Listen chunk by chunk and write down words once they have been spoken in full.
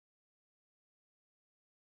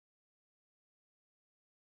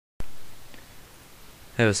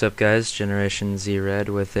Hey, what's up guys, Generation Z Red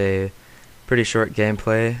with a pretty short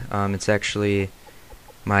gameplay. It's actually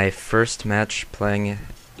my first match playing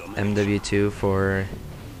MW2 for,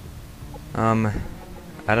 I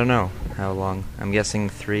don't know how long. I'm guessing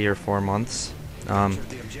 3 or 4 months.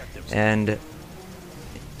 And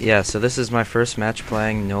yeah, so this is my first match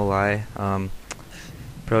playing, no lie.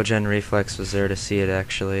 Pro Gen Reflex was there to see it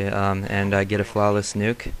actually, and I get a flawless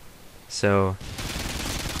nuke. So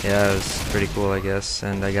yeah, it was pretty cool, I guess,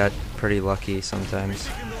 and I got pretty lucky sometimes.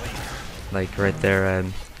 Like right there,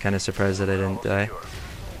 I'm kind of surprised that I didn't die,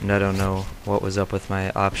 and I don't know what was up with my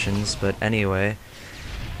options, but anyway,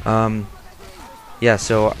 yeah,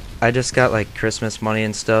 so I just got like Christmas money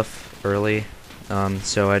and stuff early,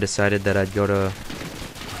 so I decided that I'd go to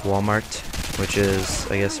Walmart, which is,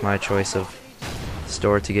 I guess, my choice of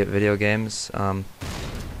store to get video games.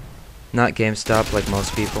 Not GameStop like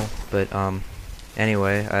most people, but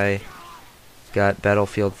anyway, I got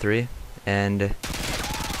Battlefield 3, and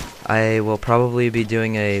I will probably be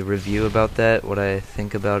doing a review about that, what I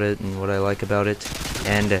think about it and what I like about it.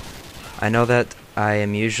 And I know that I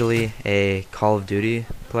am usually a Call of Duty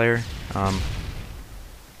player,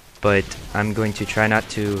 but I'm going to try not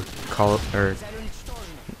to Call of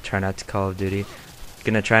Duty.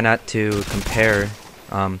 Gonna try not to compare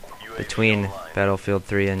between Battlefield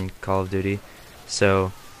 3 and Call of Duty.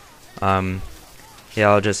 So yeah,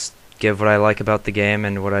 I'll just give what I like about the game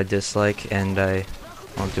and what I dislike, and I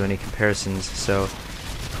won't do any comparisons. So,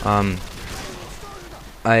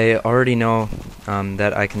 I already know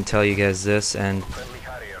that I can tell you guys this, and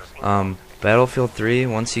Battlefield 3,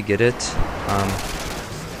 once you get it,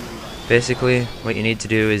 basically what you need to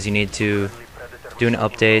do is you need to do an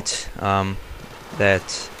update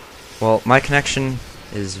that, well, my connection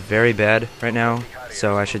is very bad right now,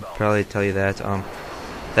 so I should probably tell you that.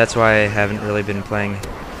 That's why I haven't really been playing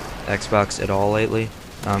Xbox at all lately,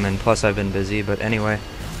 and plus I've been busy. But anyway,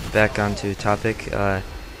 back onto topic.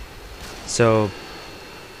 So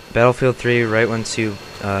Battlefield 3, right once you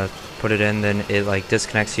put it in, then it like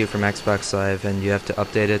disconnects you from Xbox Live, and you have to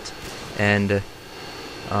update it, and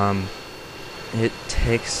it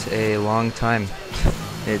takes a long time.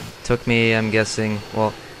 It took me, I'm guessing,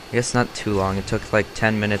 well, I guess not too long. It took like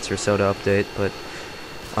 10 minutes or so to update, but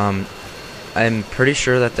I'm pretty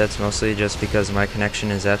sure that that's mostly just because my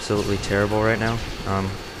connection is absolutely terrible right now.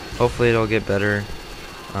 Hopefully it'll get better.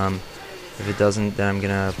 If it doesn't, then I'm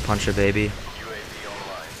gonna punch a baby.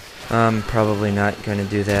 Probably not gonna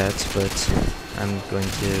do that, but I'm going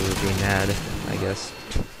to be mad, I guess.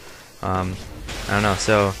 I don't know,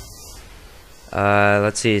 so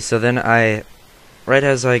let's see. So then right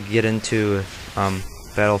as I get into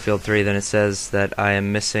Battlefield 3, then it says that I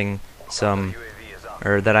am missing some,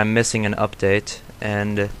 or that I'm missing an update,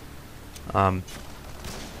 and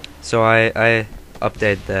so I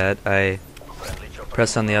update that. I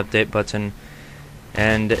press on the update button,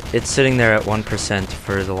 and it's sitting there at 1%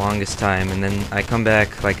 for the longest time, and then I come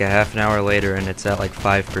back like a half an hour later and it's at like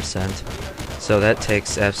 5%, so that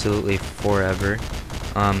takes absolutely forever.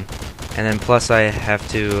 And then plus I have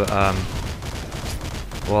to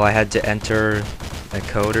well, I had to enter a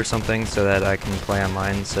code or something so that I can play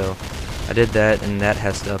online, so I did that, and that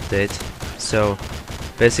has to update. So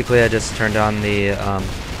basically I just turned on the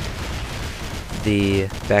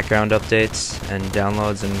background updates and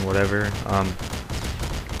downloads and whatever,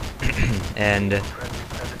 and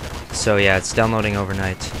so yeah, it's downloading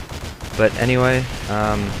overnight. But anyway,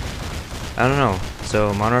 I don't know,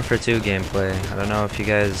 so Modern Warfare 2 gameplay, I don't know if you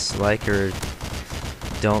guys like or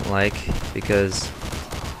don't like, because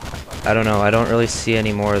I don't know, I don't really see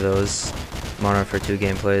any more of those Modern Warfare 2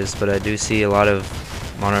 gameplays, but I do see a lot of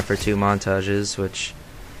Modern Warfare 2 montages, which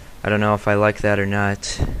I don't know if I like that or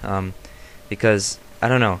not, because, I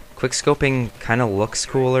don't know, quickscoping kind of looks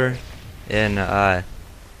cooler in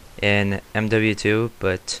MW2,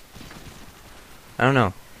 but I don't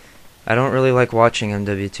know, I don't really like watching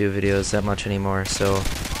MW2 videos that much anymore, so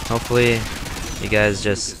hopefully you guys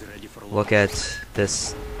just look at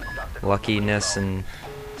this luckiness and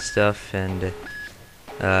stuff and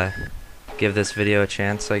give this video a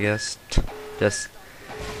chance, I guess. Just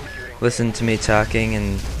listen to me talking,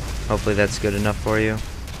 and hopefully that's good enough for you.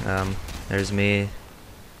 There's me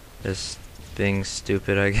just being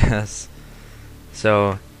stupid, I guess.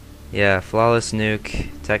 So yeah, flawless nuke,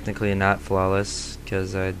 technically not flawless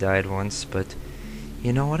because I died once, but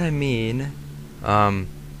you know what I mean.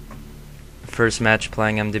 First match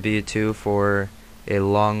playing MW2 for a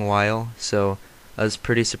long while, so I was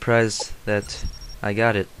pretty surprised that I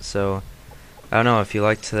got it. So I don't know, if you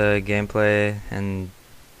liked the gameplay and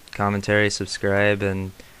commentary, subscribe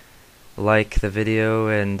and like the video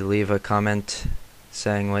and leave a comment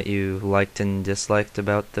saying what you liked and disliked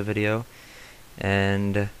about the video,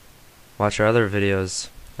 and watch our other videos.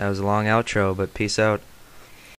 That was a long outro, but peace out.